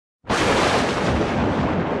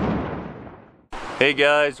Hey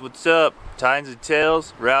guys, what's up? Tines and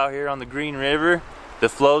Tails. We're out here on the Green River. The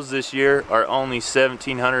flows this year are only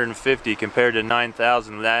 1,750 compared to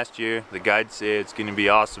 9,000 last year. The guide said it's going to be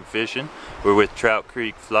awesome fishing. We're with Trout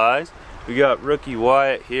Creek flies. We got rookie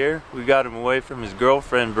Wyatt here. We got him away from his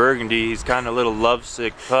girlfriend Burgundy. He's kind of a little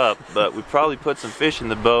lovesick pup, but we probably put some fish in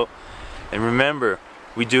the boat. And remember,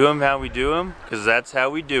 we do them how we do them, because that's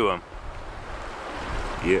how we do them.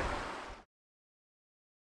 Yeah.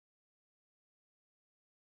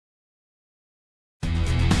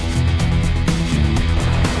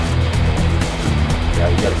 Yeah,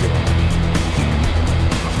 you gotta get one.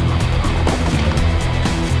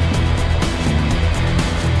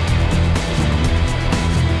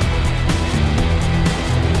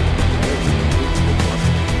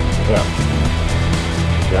 Yeah.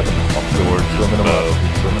 Yeah, we're trimming them up.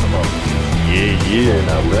 Trimming them up. Yeah,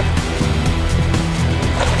 now we're.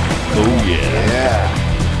 Oh yeah.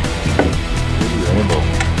 Good rainbow.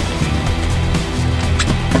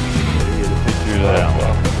 Get a picture of that.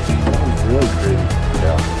 That was really pretty.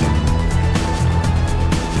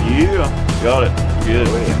 Yeah, got it. Good. Oh,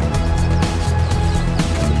 yeah.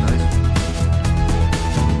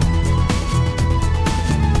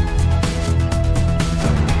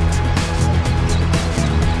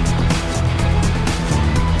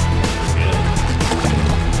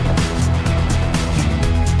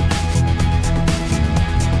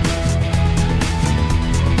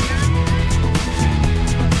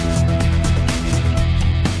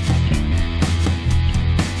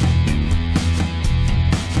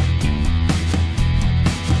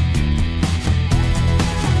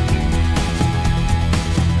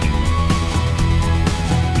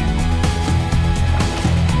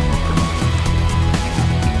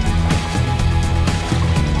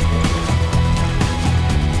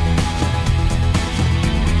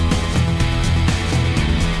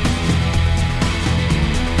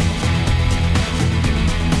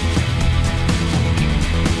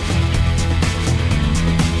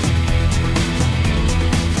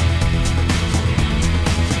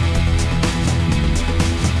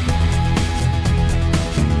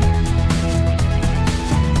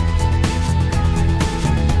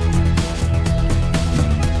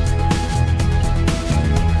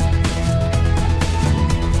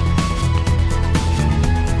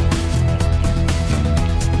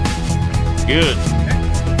 Good.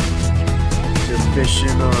 We're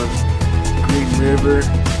fishing on Green River.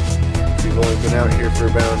 We've only been out here for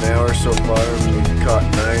about an hour so far, and we've caught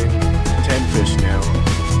 9-10 fish now.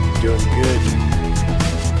 Doing good.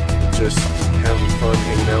 Just having fun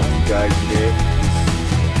hanging out with the guide Nick.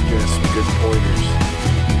 He's giving us some good pointers.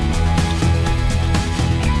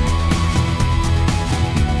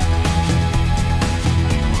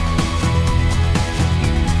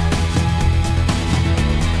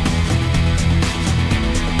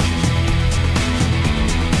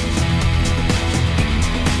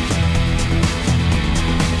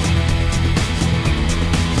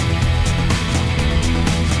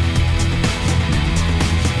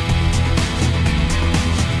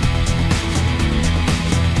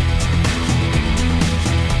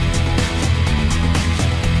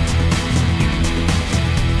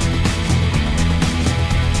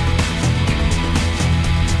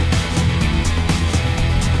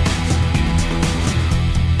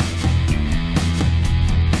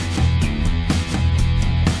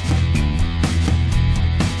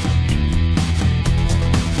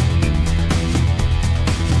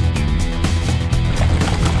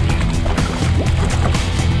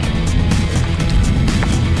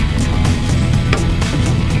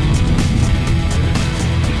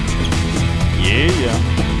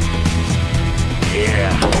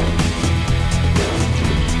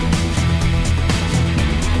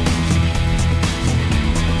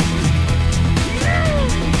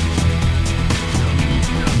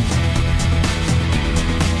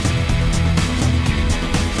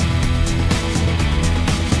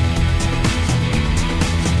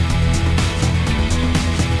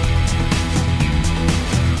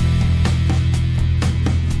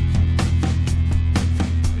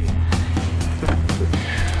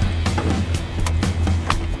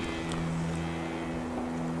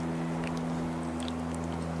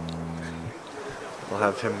 We'll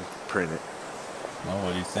have him print it. Well,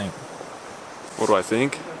 what do you think? What do I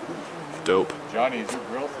think? Dope. Johnny, is your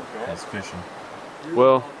grill for sure? That's fishing.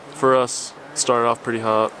 Well, for us, started off pretty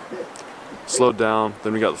hot, slowed down,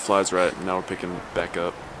 then we got the flies right, and now we're picking back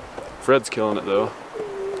up. Fred's killing it though.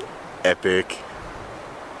 Epic.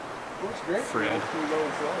 Fred.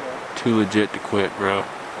 Too legit to quit, bro.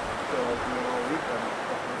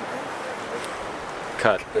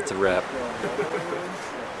 Cut. That's a wrap.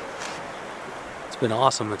 been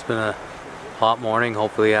awesome. It's been a hot morning.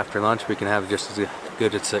 Hopefully after lunch we can have just as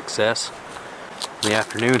good a success in the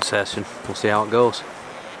afternoon session. We'll see how it goes.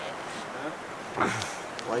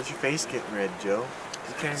 Why's your face getting red, Joe?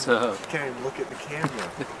 You can't even look at the camera.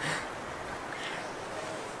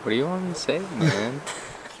 What do you want me to say, man?